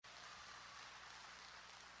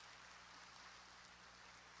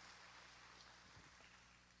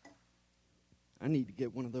I need to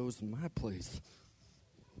get one of those in my place.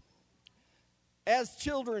 As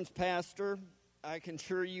children's pastor, I can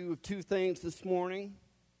assure you of two things this morning.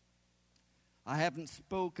 I haven't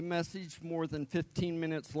spoke a message more than 15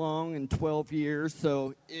 minutes long in 12 years,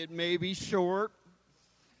 so it may be short.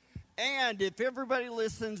 And if everybody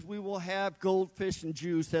listens, we will have goldfish and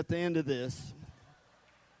juice at the end of this.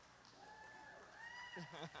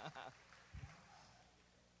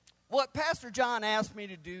 What Pastor John asked me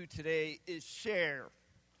to do today is share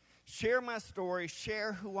my story,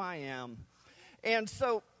 share who I am. And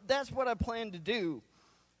so that's what I plan to do.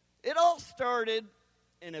 It all started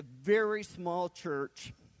in a very small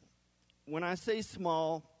church. When I say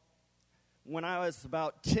small, when I was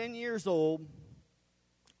about 10 years old,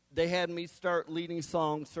 they had me start leading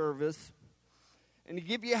song service. And to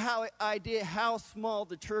give you an idea how small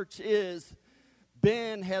the church is,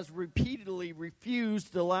 Ben has repeatedly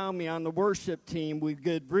refused to allow me on the worship team with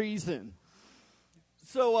good reason.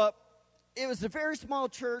 So it was a very small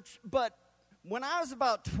church, but when I was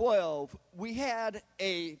about 12, we had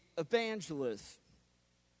an evangelist.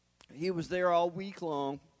 He was there all week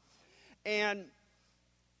long, and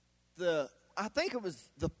I think it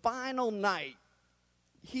was the final night.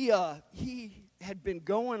 He had been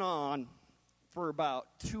going on for about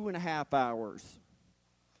 2.5 hours.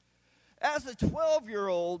 As a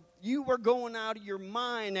 12-year-old, you were going out of your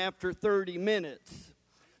mind after 30 minutes.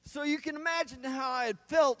 So you can imagine how I had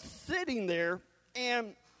felt sitting there,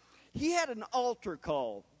 and he had an altar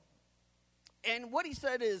call. And what he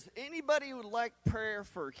said is, anybody who would like prayer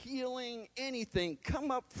for healing, anything,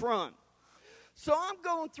 come up front. So I'm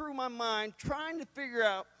going through my mind trying to figure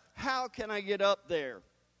out how can I get up there.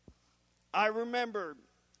 I remembered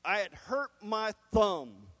I had hurt my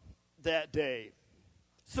thumb that day.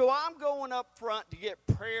 So I'm going up front to get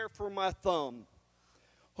prayer for my thumb,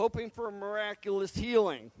 hoping for a miraculous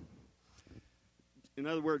healing. In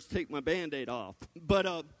other words, take my Band-Aid off. But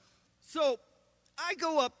so I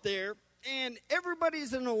go up there, and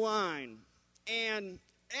everybody's in a line. And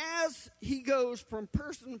as he goes from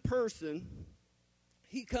person to person,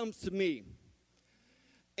 he comes to me.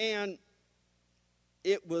 And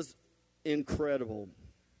it was incredible.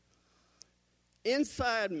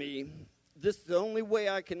 Inside me, this is the only way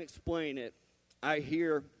I can explain it, I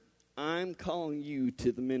hear, I'm calling you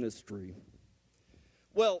to the ministry.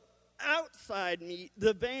 Well, outside me, the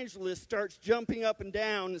evangelist starts jumping up and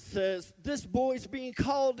down and says, this boy's being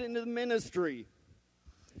called into the ministry.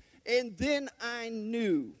 And then I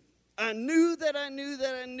knew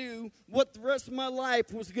what the rest of my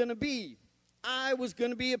life was going to be. I was going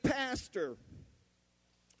to be a pastor.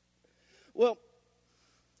 Well,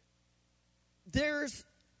 there's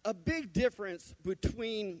a big difference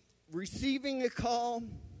between receiving a call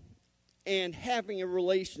and having a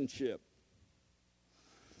relationship.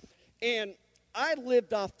 And I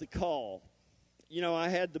lived off the call. You know, I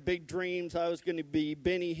had the big dreams. I was going to be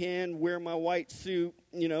Benny Hinn, wear my white suit,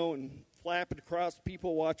 and flap it across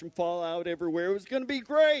people, watch them fall out everywhere. It was going to be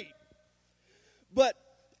great. But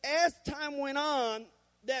as time went on,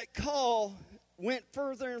 that call went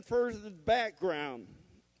further and further to the background.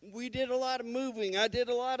 We did a lot of moving. I did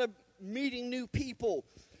a lot of meeting new people.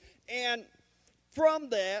 And from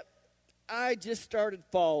that, I just started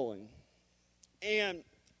falling. And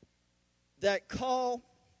that call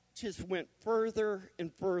just went further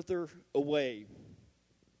and further away.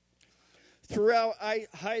 Throughout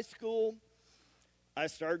high school, I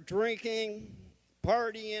started drinking,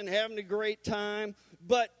 partying, having a great time.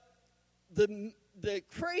 But the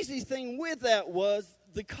crazy thing with that was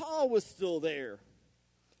the call was still there.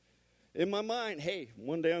 In my mind, hey,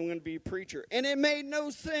 one day I'm going to be a preacher. And it made no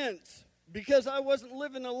sense because I wasn't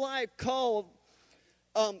living a life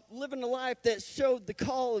that showed the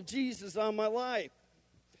call of Jesus on my life.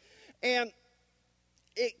 And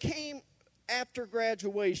it came after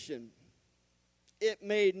graduation. It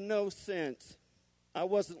made no sense. I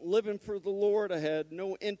wasn't living for the Lord. I had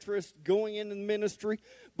no interest going into the ministry,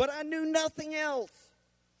 but I knew nothing else.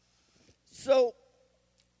 So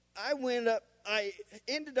I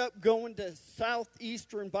ended up going to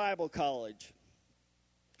Southeastern Bible College,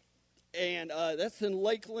 and that's in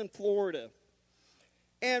Lakeland, Florida.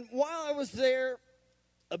 And while I was there,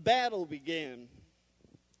 a battle began.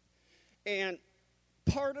 And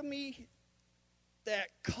part of me, that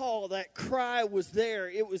call, that cry was there.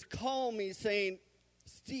 It was calling me saying,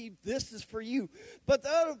 Steve, this is for you. But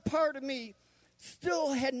the other part of me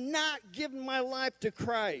still had not given my life to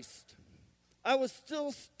Christ. I was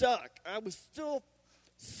still stuck. I was still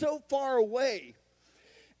so far away.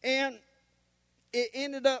 And it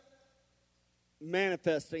ended up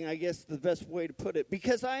manifesting, I guess the best way to put it,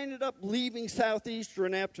 because I ended up leaving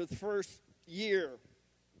Southeastern after the first year.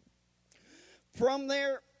 From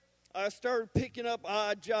there, I started picking up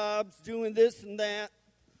odd jobs, doing this and that.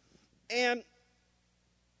 And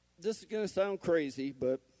this is going to sound crazy,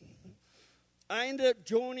 but I ended up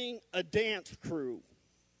joining a dance crew.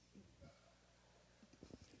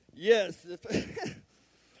 Yes.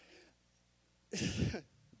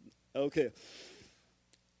 Okay.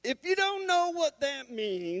 If you don't know what that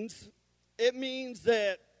means, it means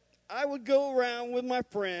that I would go around with my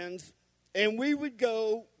friends, and we would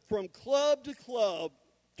go from club to club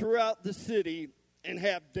throughout the city and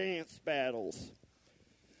have dance battles.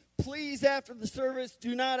 Please, after the service,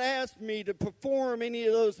 do not ask me to perform any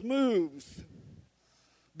of those moves,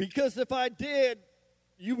 because if I did,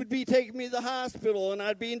 you would be taking me to the hospital and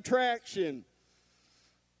I'd be in traction.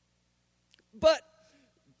 But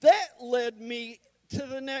that led me to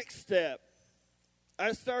the next step.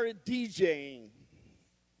 I started DJing,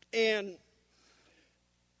 and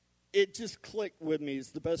it just clicked with me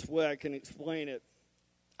is the best way I can explain it.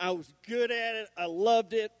 I was good at it. I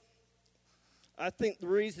loved it. I think the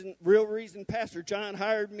real reason Pastor John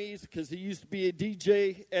hired me is because he used to be a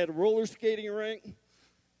DJ at a roller skating rink.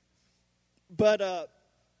 But I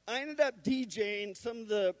ended up DJing some of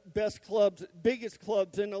the best clubs, biggest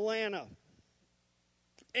clubs in Atlanta.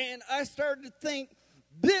 And I started to think,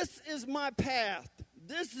 this is my path.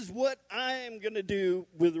 This is what I am going to do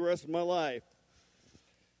with the rest of my life.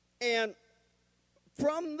 And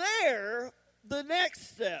from there, the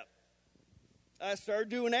next step, I started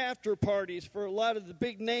doing after parties for a lot of the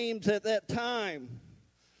big names at that time.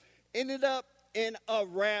 Ended up in a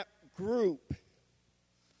rap group.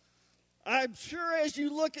 I'm sure as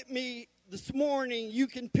you look at me this morning, you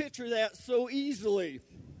can picture that so easily.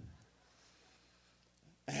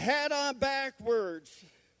 Hat on backwards.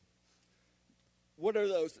 What are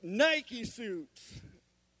those? Nike suits.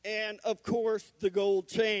 And, of course, the gold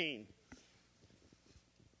chain.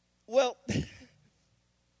 Well,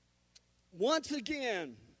 once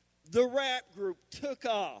again, the rap group took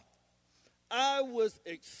off. I was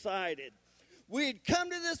excited. We had come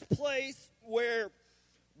to this place where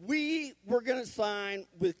we were going to sign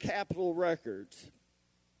with Capitol Records.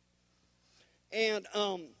 And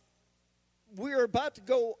we were about to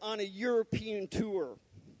go on a European tour.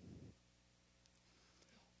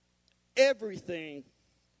 Everything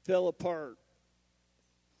fell apart.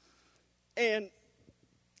 And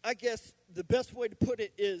I guess the best way to put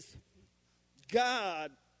it is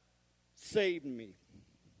God saved me.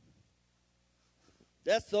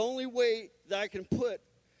 That's the only way that I can put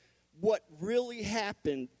what really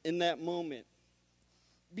happened in that moment.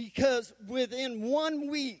 Because within 1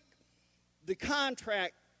 week, the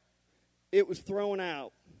contract, it was thrown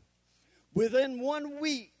out. Within 1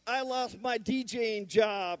 week, I lost my DJing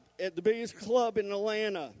job at the biggest club in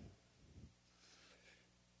Atlanta.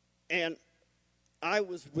 And I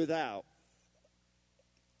was without.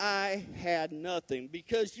 I had nothing,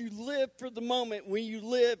 because you live for the moment when you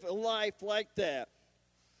live a life like that.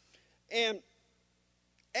 And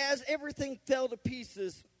as everything fell to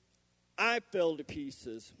pieces, I fell to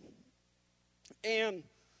pieces. And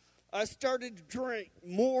I started to drink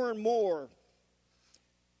more and more.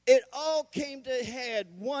 It all came to a head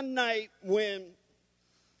one night when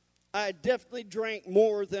I definitely drank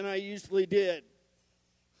more than I usually did.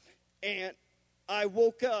 And I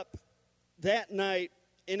woke up that night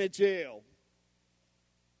in a jail.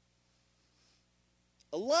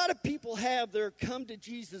 A lot of people have their come to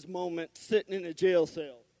Jesus moment sitting in a jail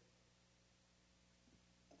cell.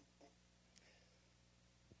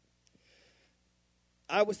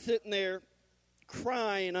 I was sitting there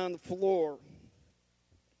crying on the floor,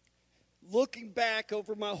 looking back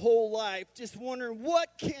over my whole life, just wondering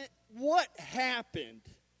what happened.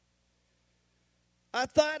 I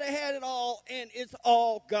thought I had it all, and it's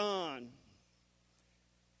all gone.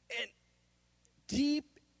 And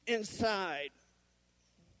deep inside,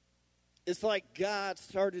 it's like God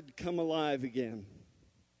started to come alive again.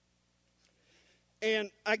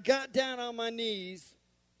 And I got down on my knees,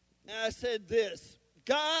 and I said this: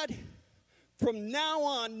 God, from now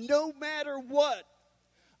on, no matter what,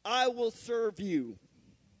 I will serve you.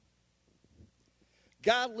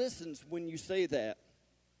 God listens when you say that.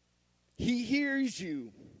 He hears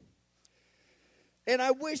you. And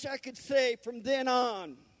I wish I could say from then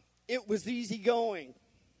on it was easy going,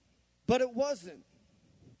 but it wasn't.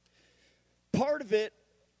 Part of it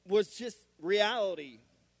was just reality.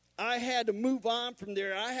 I had to move on from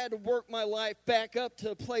there. I had to work my life back up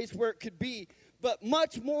to a place where it could be. But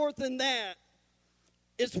much more than that,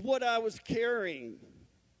 it's what I was carrying.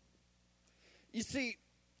 You see,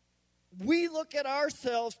 we look at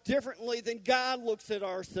ourselves differently than God looks at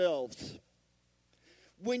ourselves.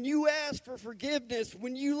 when you ask for forgiveness,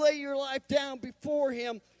 when you lay your life down before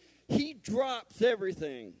Him, He drops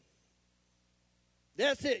everything.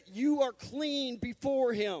 That's it. You are clean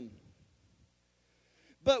before Him.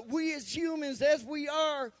 But we as humans, as we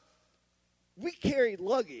are, we carry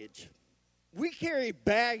luggage. We carry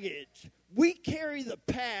baggage. We carry the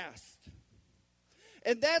past.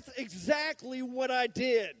 And that's exactly what I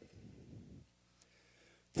did.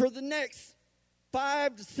 For the next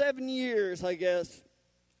 5 to 7 years, I guess,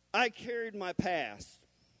 I carried my past.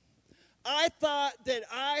 I thought that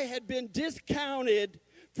I had been discounted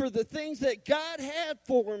for the things that God had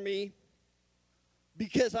for me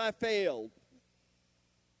because I failed.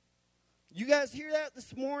 You guys hear that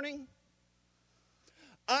this morning?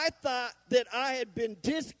 I thought that I had been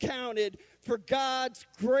discounted for God's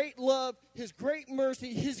great love, His great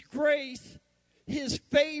mercy, His grace, His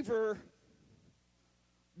favor,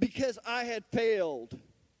 because I had failed.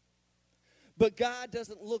 But God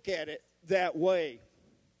doesn't look at it that way.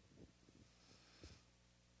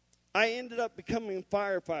 I ended up becoming a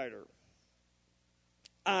firefighter.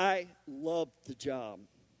 I loved the job.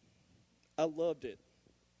 I loved it.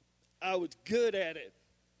 I was good at it.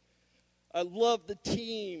 I loved the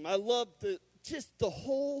team. I loved just the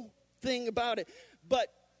whole thing about it. But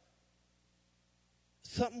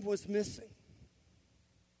something was missing.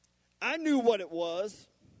 I knew what it was,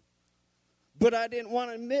 but I didn't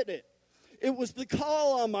want to admit it. It was the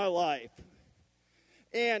call on my life.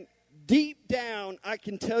 And deep down, I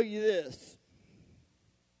can tell you this.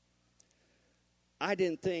 I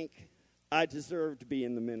didn't think I deserved to be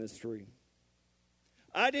in the ministry.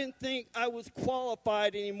 I didn't think I was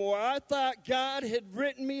qualified anymore. I thought God had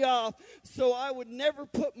written me off, so I would never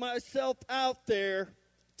put myself out there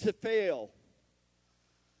to fail.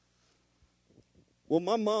 Well,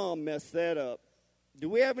 my mom messed that up. Do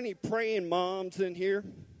we have any praying moms in here?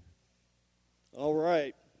 All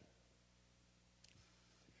right.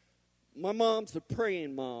 My mom's a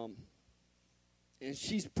praying mom, and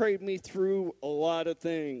she's prayed me through a lot of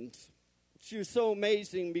things. She was so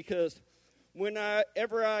amazing because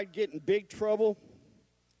whenever I'd get in big trouble,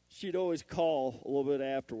 she'd always call a little bit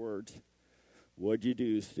afterwards. What'd you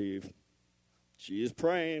do, Steve? She is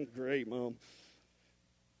praying. Great, Mom.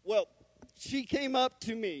 Well, she came up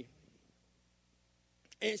to me,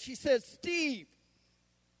 and she said, Steve,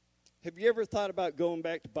 have you ever thought about going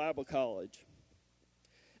back to Bible college?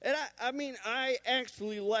 And I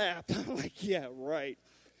actually laughed. I'm like, yeah, right.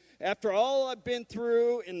 After all I've been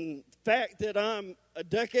through and the fact that I'm a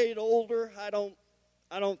decade older, I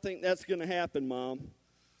don't think that's going to happen, Mom.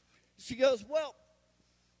 She goes, well,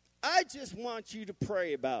 I just want you to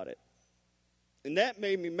pray about it. And that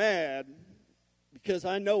made me mad because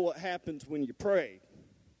I know what happens when you pray.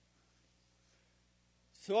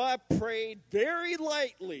 So I prayed very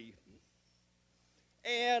lightly.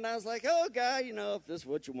 And I was like, oh, God, if this is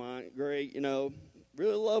what you want, great,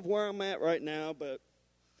 really love where I'm at right now, but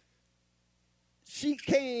she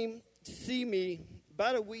came to see me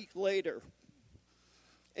about a week later,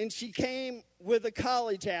 and she came with a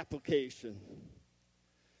college application.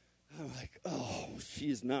 I'm like, oh,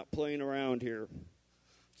 she's not playing around here.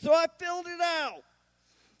 So I filled it out,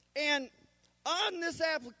 and on this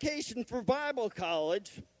application for Bible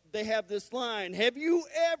college, they have this line, have you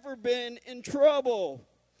ever been in trouble?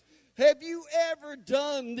 Have you ever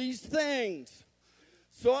done these things?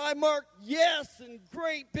 So I marked yes in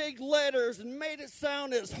great big letters and made it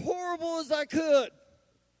sound as horrible as I could.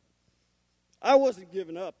 I wasn't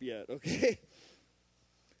giving up yet, okay?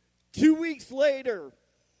 2 weeks later,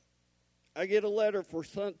 I get a letter for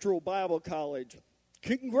Central Bible College.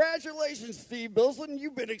 Congratulations, Steve Bilson,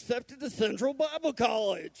 you've been accepted to Central Bible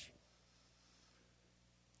College.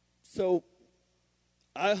 So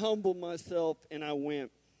I humbled myself and I went.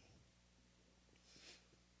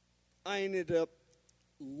 I ended up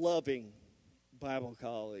loving Bible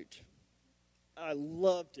college. I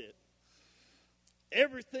loved it.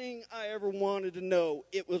 Everything I ever wanted to know,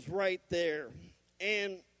 it was right there.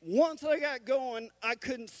 And once I got going, I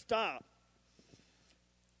couldn't stop.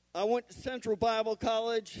 I went to Central Bible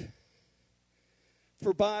College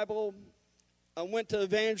for Bible. I went to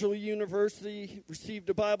Evangel University, received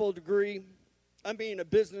a Bible degree. a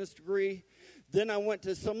business degree. Then I went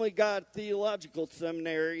to Assembly of God Theological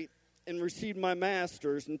Seminary and received my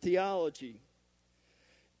master's in theology.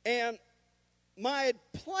 And my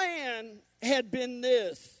plan had been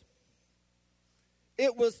this.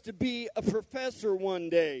 It was to be a professor one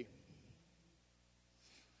day.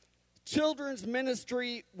 Children's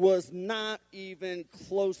ministry was not even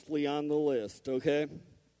closely on the list, okay?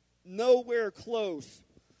 Nowhere close.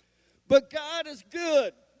 But God is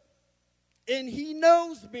good, and He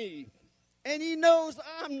knows me, And he knows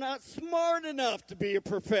I'm not smart enough to be a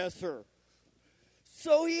professor.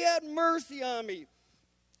 So he had mercy on me.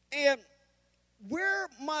 And where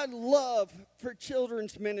my love for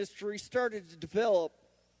children's ministry started to develop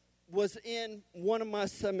was in one of my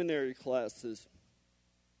seminary classes.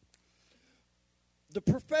 The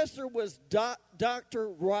professor was Dr.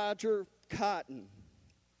 Roger Cotton.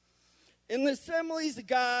 In the Assemblies of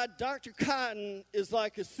God, Dr. Cotton is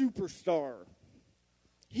like a superstar.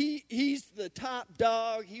 He's the top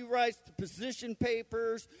dog. He writes the position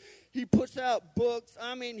papers. He puts out books.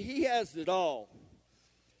 I mean, he has it all.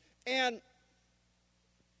 And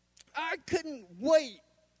I couldn't wait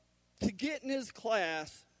to get in his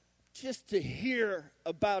class just to hear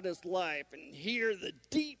about his life and hear the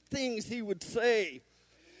deep things he would say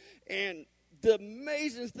and the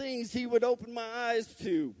amazing things he would open my eyes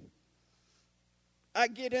to. I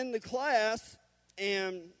get in the class,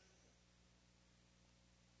 and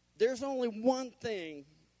there's only one thing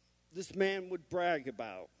this man would brag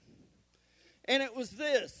about. And it was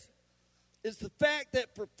this. It's the fact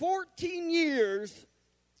that for 14 years,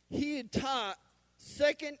 he had taught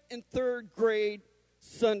second and third grade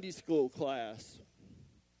Sunday school class.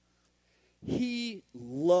 He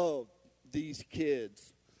loved these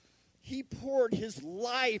kids. He poured his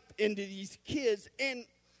life into these kids. And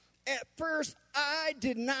at first, I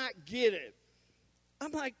did not get it.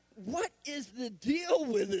 I'm like, what is the deal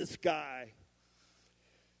with this guy?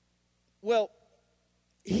 Well,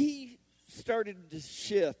 he started to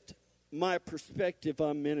shift my perspective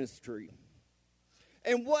on ministry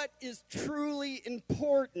and what is truly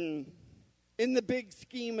important in the big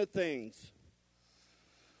scheme of things.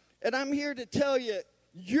 And I'm here to tell you,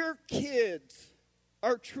 your kids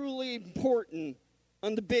are truly important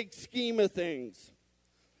on the big scheme of things.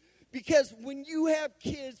 Because when you have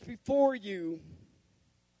kids before you,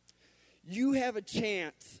 you have a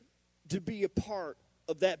chance to be a part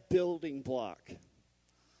of that building block.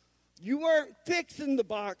 You aren't fixing the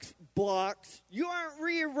blocks. You aren't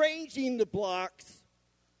rearranging the blocks.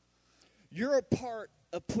 You're a part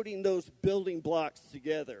of putting those building blocks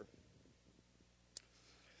together.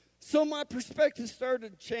 So my perspective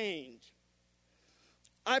started to change.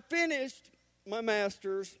 I finished my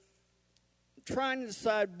master's trying to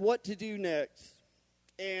decide what to do next.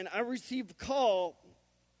 And I received a call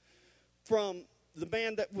from the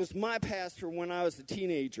man that was my pastor when I was a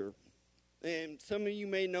teenager. And some of you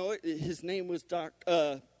may know it. His name was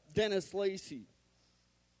Dennis Lacey.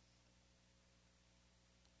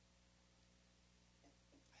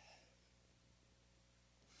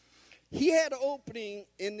 He had an opening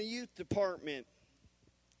in the youth department,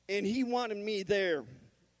 and he wanted me there.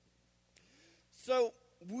 So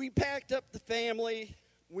we packed up the family.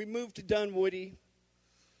 We moved to Dunwoody,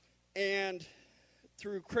 and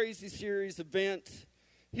through a crazy series of events,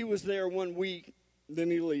 he was there 1 week,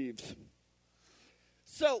 then he leaves.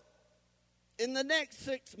 So in the next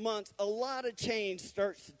 6 months, a lot of change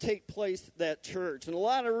starts to take place at that church, and a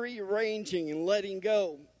lot of rearranging and letting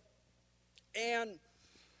go. And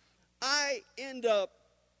I end up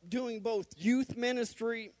doing both youth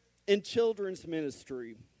ministry and children's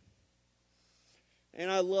ministry. And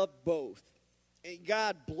I loved both. And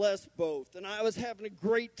God blessed both. And I was having a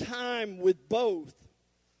great time with both.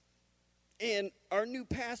 And our new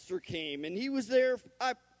pastor came, and he was there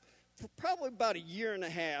for probably about a year and a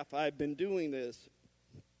half. I'd been doing this.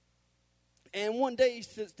 And one day he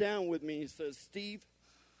sits down with me and he says, "Steve,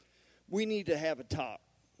 we need to have a talk."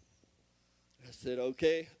 I said,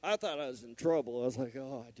 "Okay." I thought I was in trouble. I was like,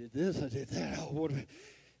 "Oh, I did this, I did that. Oh, what?"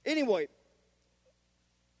 Anyway,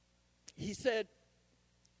 he said,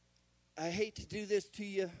 "I hate to do this to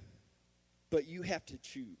you, but you have to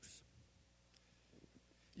choose.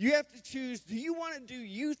 You have to choose, do you want to do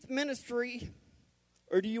youth ministry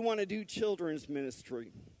or do you want to do children's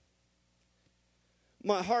ministry?"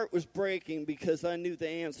 My heart was breaking because I knew the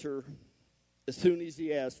answer as soon as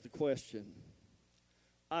he asked the question.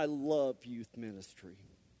 I love youth ministry,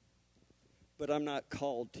 but I'm not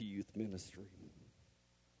called to youth ministry.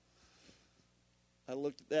 I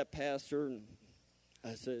looked at that pastor and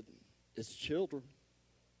I said, "It's children."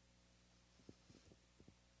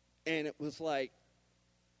 And it was like,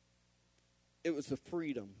 it was a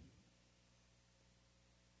freedom.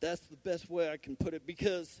 That's the best way I can put it,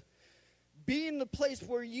 because being the place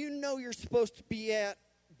where you know you're supposed to be at,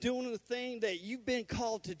 doing the thing that you've been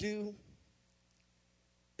called to do,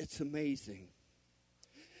 it's amazing.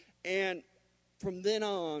 And from then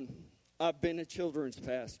on, I've been a children's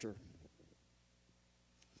pastor.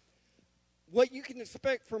 What you can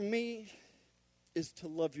expect from me is to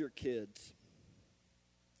love your kids,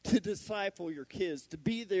 to disciple your kids, to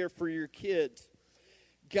be there for your kids.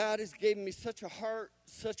 God has given me such a heart,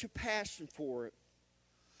 such a passion for it.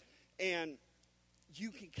 And you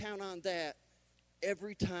can count on that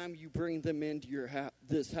every time you bring them into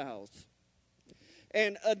this house.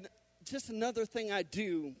 And just another thing I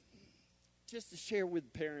do, just to share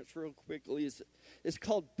with parents real quickly, is it's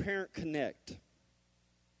called Parent Connect.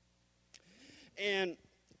 And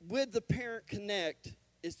with the Parent Connect,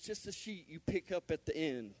 it's just a sheet you pick up at the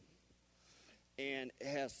end. And it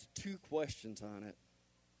has 2 questions on it.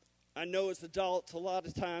 I know as adults, a lot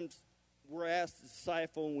of times we're asked to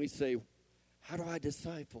disciple and we say, how do I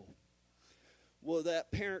disciple? Well,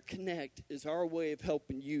 that Parent Connect is our way of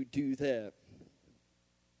helping you do that.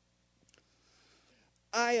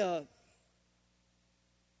 I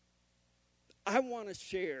want to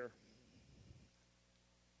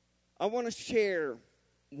share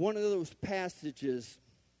one of those passages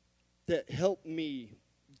that helped me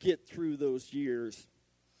get through those years.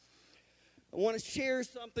 I want to share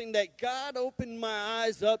something that God opened my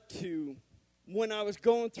eyes up to when I was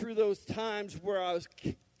going through those times where I was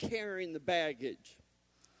carrying the baggage,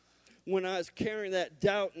 when I was carrying that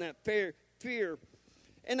doubt and that fear.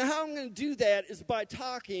 And how I'm going to do that is by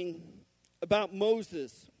talking about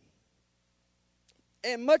Moses.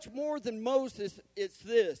 And much more than Moses, it's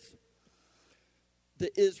this: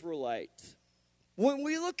 the Israelites. When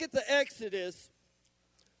we look at the Exodus,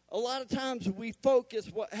 a lot of times we focus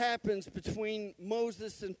what happens between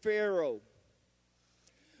Moses and Pharaoh.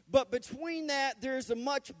 But between that, there's a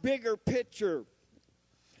much bigger picture.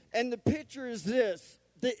 And the picture is this: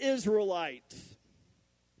 the Israelites.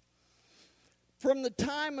 From the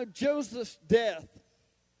time of Joseph's death,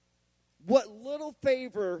 what little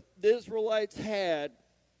favor the Israelites had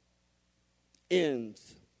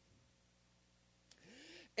ends.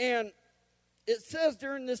 And it says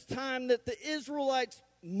during this time that the Israelites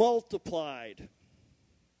multiplied.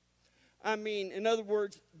 I mean, in other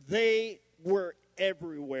words, they were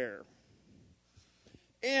everywhere.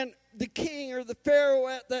 And the king or the Pharaoh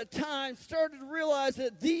at that time started to realize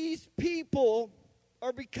that these people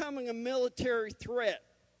are becoming a military threat.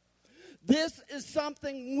 This is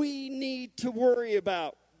something we need to worry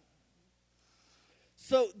about.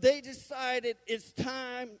 So they decided it's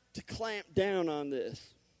time to clamp down on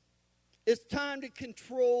this. It's time to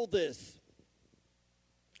control this.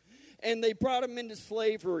 And they brought them into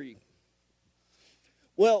slavery.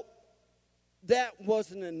 Well, that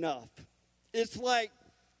wasn't enough. It's like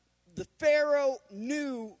the Pharaoh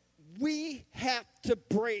knew we have to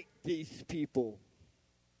break these people.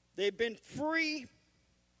 They've been free.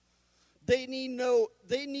 They need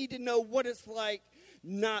to know what it's like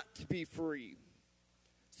not to be free.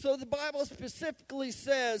 So the Bible specifically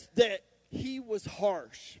says that he was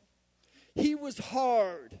harsh. He was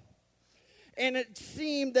hard. And it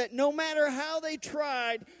seemed that no matter how they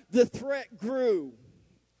tried, the threat grew.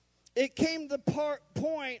 It came to the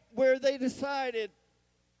point where they decided,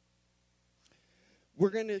 we're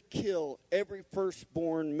going to kill every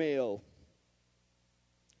firstborn male.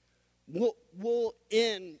 We'll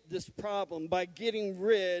end this problem by getting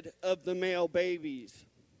rid of the male babies.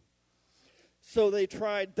 So they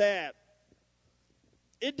tried that.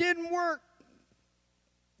 It didn't work.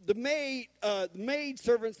 The maid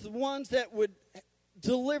servants, the ones that would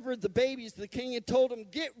deliver the babies, the king had told them,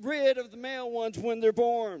 get rid of the male ones when they're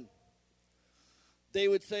born. They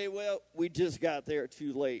would say, well, we just got there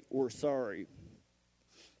too late. We're sorry.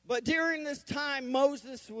 But during this time,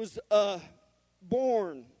 Moses was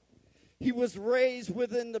born. He was raised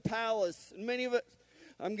within the palace. And many of us,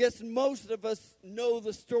 I'm guessing most of us know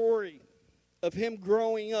the story of him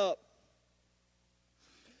growing up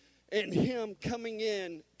and him coming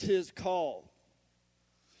in to his call.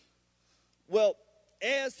 Well,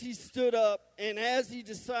 as he stood up and as he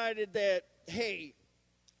decided that, hey,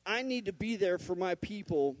 I need to be there for my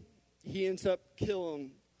people, he ends up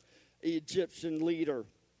killing the Egyptian leader.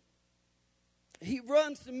 He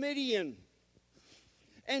runs to Midian.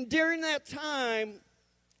 And during that time,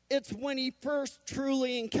 it's when he first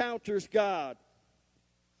truly encounters God.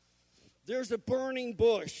 There's a burning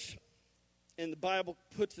bush. And the Bible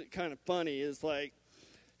puts it kind of funny. It's like,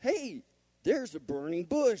 hey, there's a burning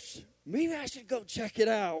bush. Maybe I should go check it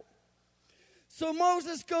out. So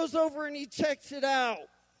Moses goes over and he checks it out.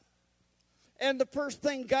 And the first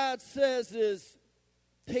thing God says is,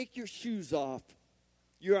 take your shoes off.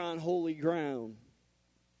 You're on holy ground.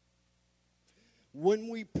 When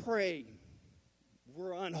we pray,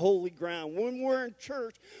 we're on holy ground. When we're in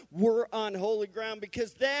church, we're on holy ground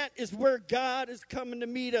because that is where God is coming to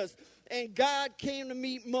meet us. And God came to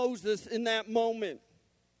meet Moses in that moment.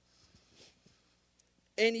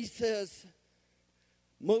 And he says,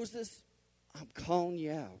 Moses, I'm calling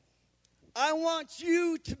you out. I want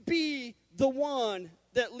you to be the one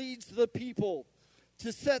that leads the people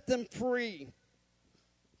to set them free.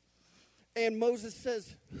 And Moses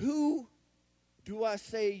says, who do I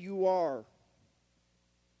say you are?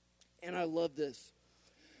 And I love this.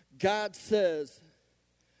 God says,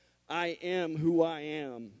 I am who I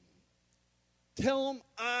am. Tell them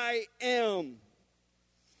I am.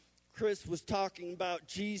 Chris was talking about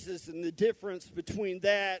Jesus and the difference between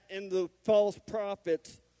that and the false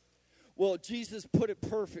prophets. Well, Jesus put it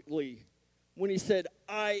perfectly when he said,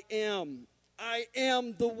 I am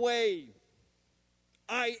the way.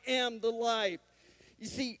 I am the life. You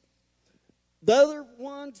see, the other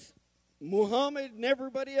ones, Muhammad and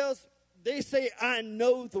everybody else, they say, I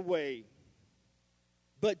know the way.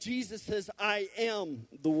 But Jesus says, I am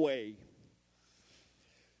the way.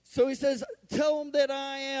 So he says, tell them that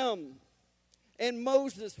I am. And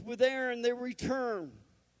Moses, with Aaron, they return.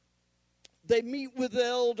 They meet with the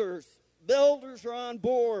elders. The elders are on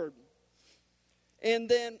board. And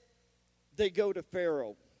then they go to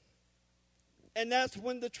Pharaoh. And that's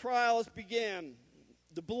when the trials begin.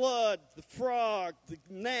 The blood, the frog, the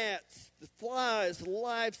gnats, the flies, the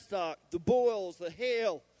livestock, the boils, the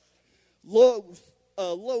hail, locusts,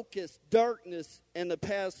 darkness, and the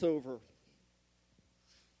Passover.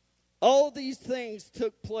 All these things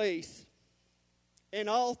took place. And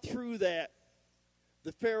all through that,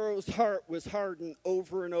 the Pharaoh's heart was hardened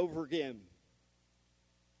over and over again.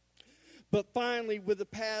 But finally, with the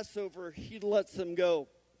Passover, he lets them go.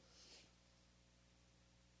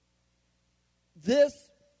 This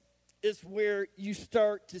is where you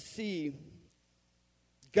start to see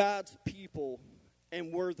God's people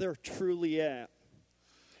and where they're truly at.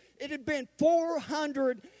 It had been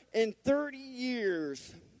 430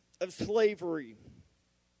 years of slavery.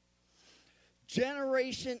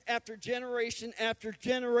 Generation after generation after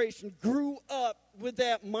generation grew up with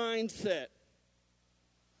that mindset.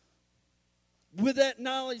 With that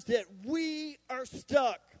knowledge that we are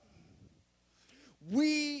stuck.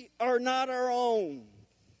 We are not our own.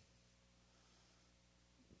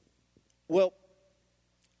 Well,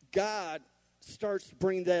 God starts to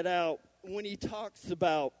bring that out when he talks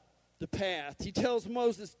about the path. He tells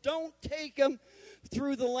Moses, don't take them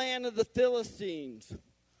through the land of the Philistines.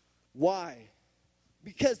 Why?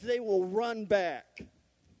 Because they will run back.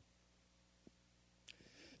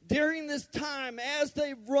 During this time, as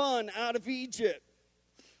they run out of Egypt,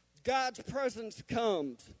 God's presence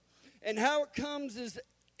comes. And how it comes is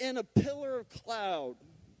in a pillar of cloud.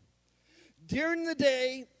 During the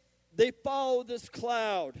day, they follow this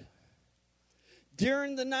cloud.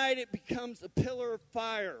 During the night, it becomes a pillar of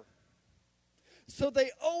fire. So they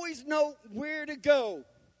always know where to go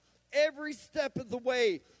every step of the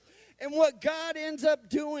way. And what God ends up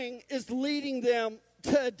doing is leading them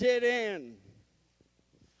to a dead end.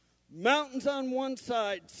 Mountains on one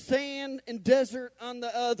side, sand and desert on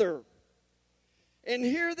the other. And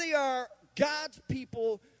here they are, God's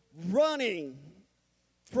people running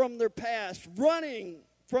from their past, running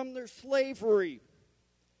from their slavery.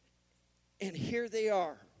 And here they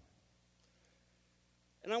are.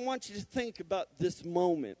 And I want you to think about this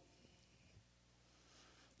moment.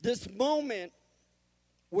 This moment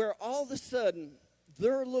where all of a sudden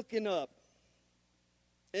they're looking up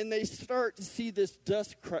and they start to see this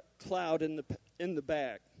dust cloud in the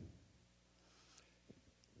back.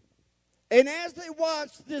 And as they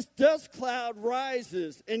watch, this dust cloud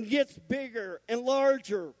rises and gets bigger and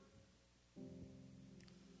larger.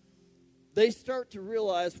 They start to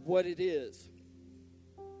realize what it is.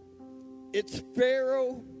 It's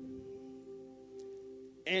Pharaoh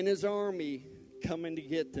and his army coming to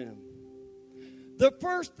get them. The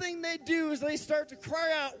first thing they do is they start to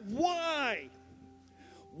cry out, why?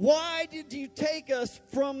 Why did you take us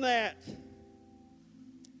from that?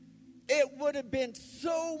 It would have been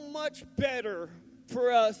so much better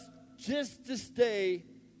for us just to stay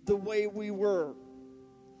the way we were.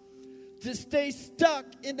 To stay stuck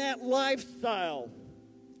in that lifestyle.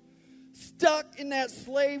 Stuck in that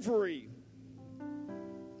slavery.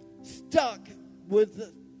 Stuck with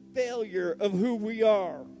the failure of who we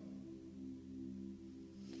are.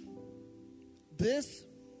 This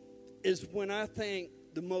is when I think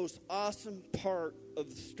the most awesome part of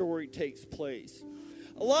the story takes place.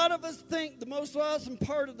 A lot of us think the most awesome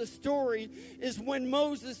part of the story is when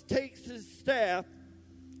Moses takes his staff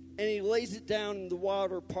and he lays it down and the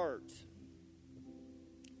water parts.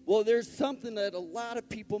 Well, there's something that a lot of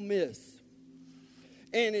people miss.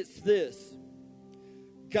 And it's this.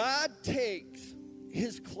 God takes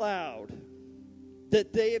his cloud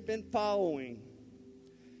that they have been following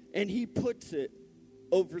and he puts it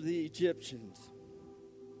over the Egyptians.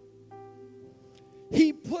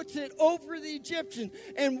 he puts it over the Egyptian.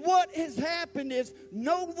 And what has happened is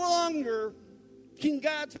no longer can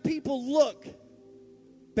God's people look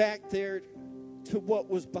back there to what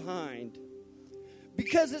was behind,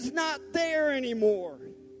 because it's not there anymore.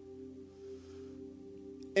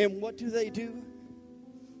 And what do?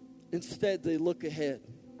 Instead, they look ahead.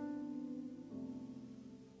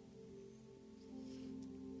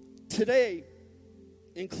 Today,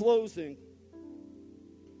 in closing,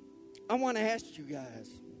 I want to ask you guys,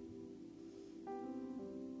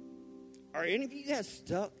 are any of you guys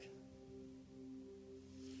stuck?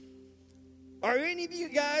 Are any of you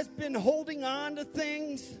guys been holding on to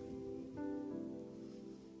things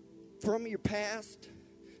from your past?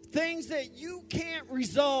 Things that you can't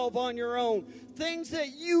resolve on your own. Things that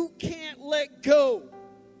you can't let go.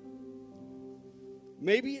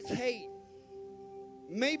 Maybe it's hate.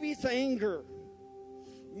 Maybe it's anger.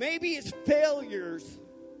 Maybe it's failures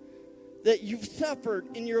that you've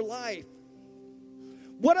suffered in your life.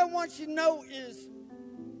 What I want you to know is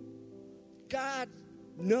God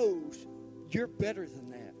knows you're better than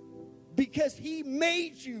that, because he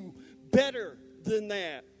made you better than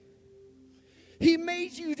that. He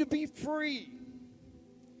made you to be free.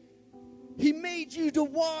 He made you to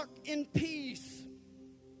walk in peace.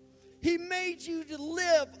 He made you to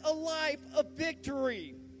live a life of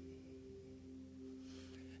victory.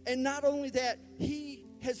 And not only that, he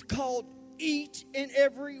has called each and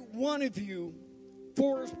every one of you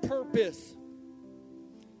for his purpose.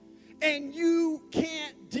 And you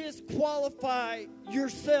can't disqualify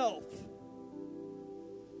yourself,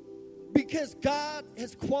 because God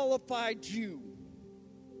has qualified you.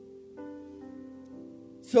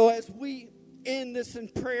 So as we end this in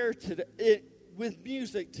prayer today, with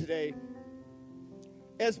music today,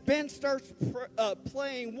 as Ben starts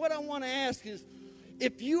playing, what I want to ask is,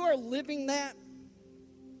 if you are living that,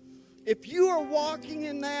 if you are walking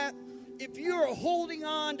in that, if you are holding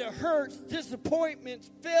on to hurts, disappointments,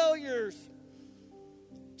 failures,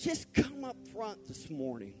 just come up front this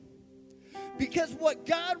morning. Because what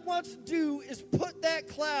God wants to do is put that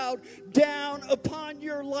cloud down upon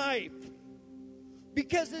your life.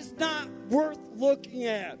 Because it's not worth looking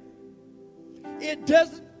at. It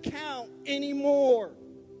doesn't count anymore.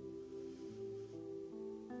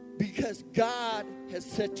 Because God has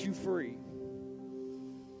set you free.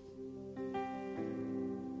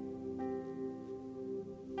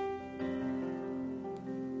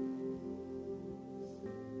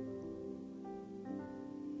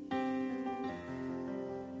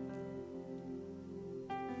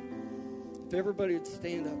 If everybody would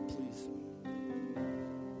stand up, please.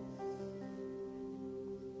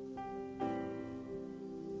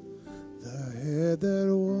 The head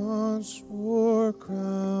that once wore a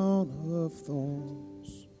crown of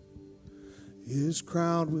thorns is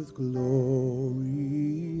crowned with glory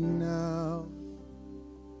now.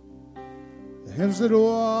 The hands that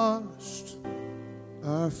washed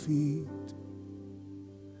our feet,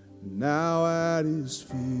 now at his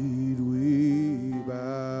feet we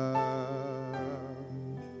bow.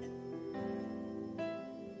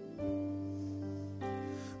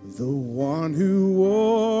 The one who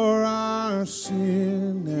wore our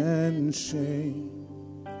sin and shame,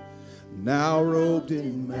 now robed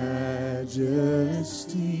in majesty,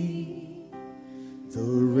 the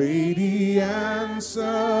radiance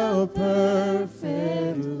of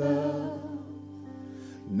perfect love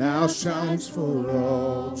now shines for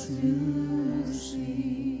all to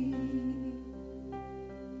see.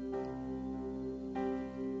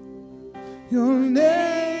 Your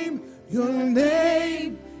name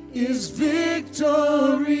is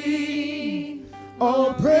victory.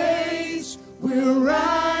 All praise will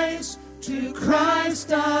rise to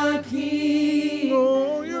Christ our King.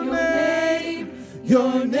 Oh, your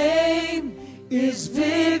name is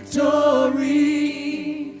victory.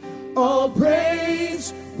 All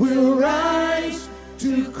praise will rise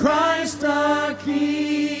to Christ our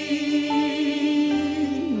King.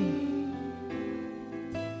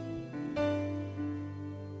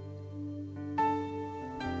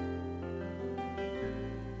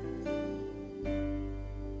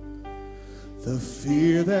 The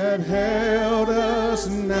fear that held us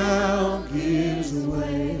now gives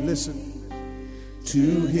way. Listen.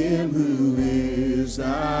 To him who is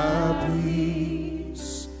our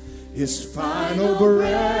peace, his final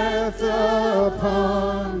breath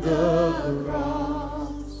upon the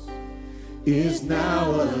cross is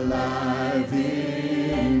now alive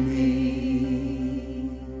in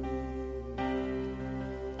me.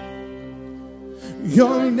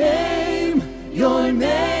 Your name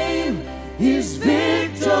is victory.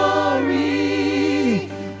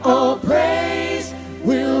 All praise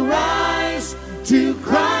will rise to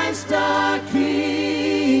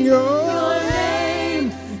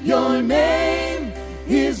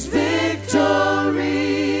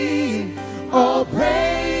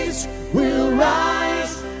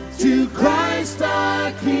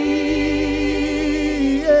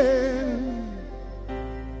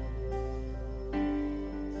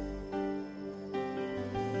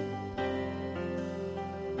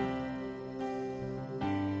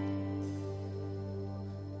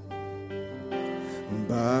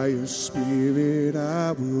By your Spirit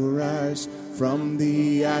I will rise from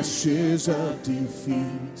the ashes of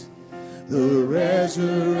defeat. The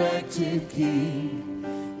resurrected King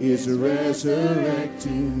is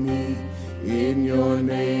resurrecting me. In your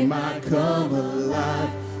name I come alive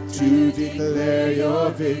to declare your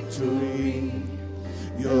victory.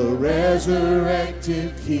 Your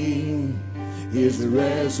resurrected King is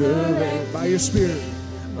resurrected. By your Spirit.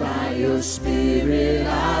 By your Spirit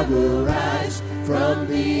I will rise from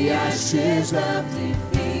the ashes of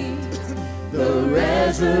defeat. The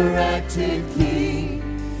resurrected King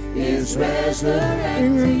is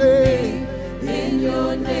resurrecting me. In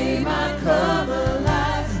your name I come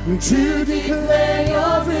alive to declare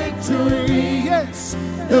your victory. Yes,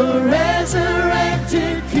 the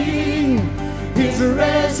resurrected King is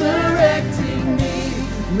resurrecting me.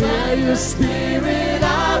 By your Spirit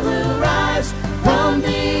I will rise from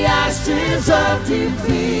the ashes of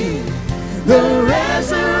defeat. The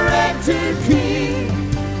resurrected King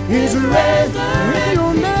is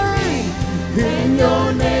resurrecting me. In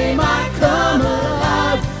your name I come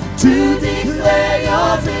alive to declare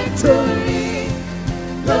your victory.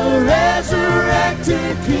 The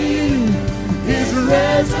resurrected King is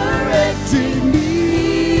resurrecting me.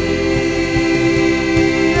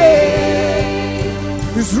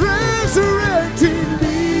 Is resurrecting me.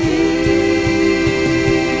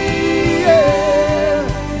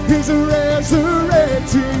 Is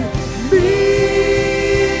resurrecting me.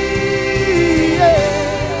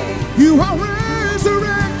 You are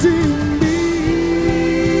resurrecting me.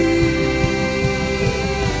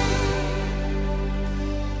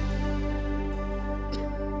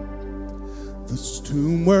 This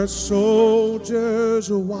tomb where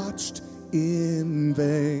soldiers watched in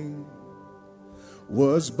vain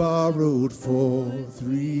was borrowed for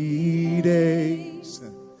 3 days.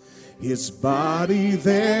 His body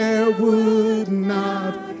there would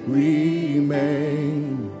not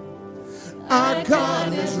remain. Our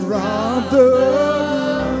God has robbed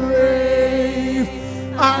the grave.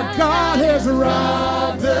 Our God has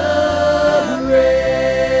robbed the grave.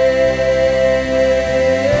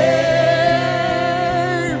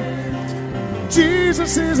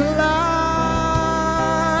 Jesus is alive.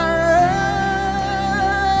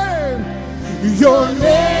 Your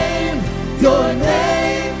name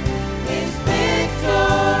is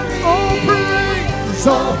victory.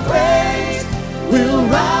 All praise will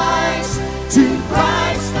rise to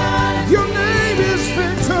Christ. Your name is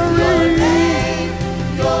victory.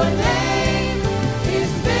 Your name is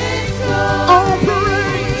victory.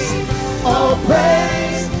 All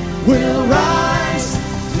praise will rise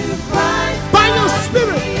to Christ. By your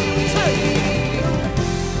Spirit,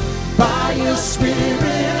 by your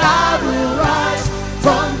Spirit I will rise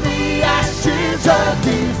from the ashes of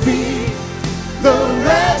defeat. The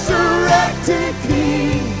resurrected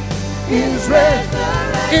King is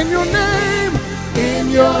resurrected. In your name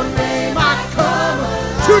I come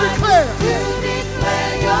alive to declare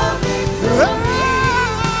your victory.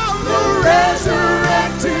 The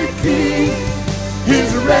resurrected King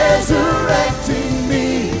is resurrecting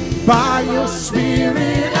me. By your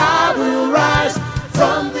Spirit I will rise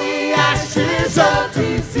from the ashes of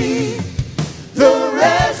defeat. The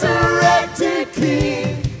resurrected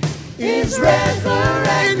King is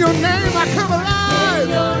resurrecting. In your name I come alive. In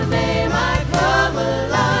your name I come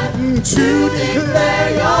alive to declare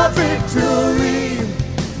your victory.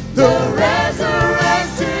 The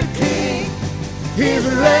resurrected King is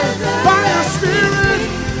resurrecting.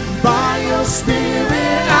 By your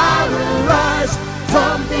Spirit I will rise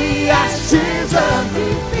from the ashes of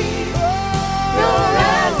defeat. Your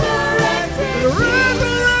resurrected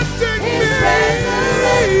King is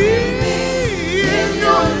resurrecting me. In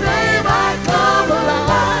your name I come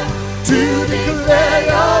alive to declare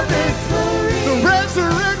your victory. The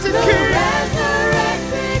resurrected King.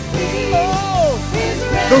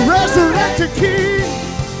 The resurrected King.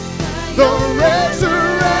 The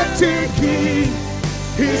resurrected King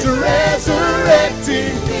is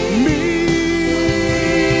resurrecting me.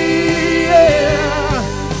 Yeah.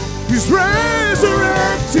 He's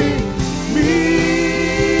resurrecting me.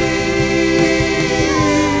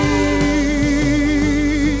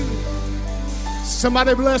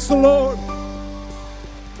 Somebody bless the Lord.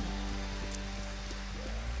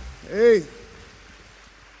 Hey,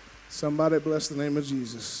 somebody bless the name of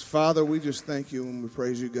Jesus. Father, we just thank you and we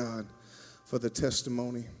praise you, God, for the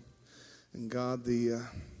testimony. And God, the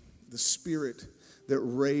Spirit that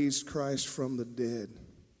raised Christ from the dead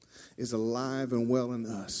is alive and well in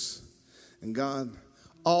us. And God,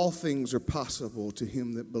 all things are possible to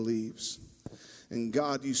him that believes. And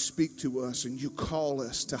God, you speak to us and you call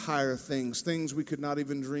us to higher things, things we could not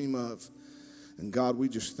even dream of. And God, we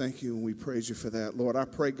just thank you and we praise you for that. Lord, I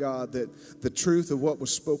pray, God, that the truth of what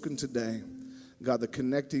was spoken today, God, the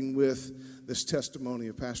connecting with this testimony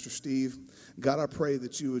of Pastor Steve, God, I pray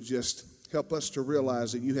that you would just help us to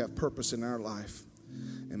realize that you have purpose in our life.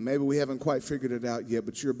 And maybe we haven't quite figured it out yet,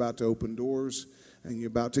 but you're about to open doors and you're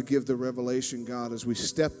about to give the revelation, God, as we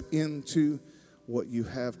step into what you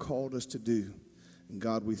have called us to do. And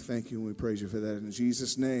God, we thank you and we praise you for that. In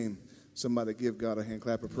Jesus' name, somebody give God a hand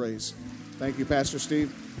clap of praise. Thank you, Pastor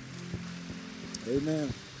Steve.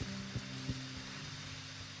 Amen.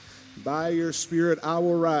 By your Spirit, I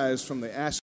will rise from the ashes.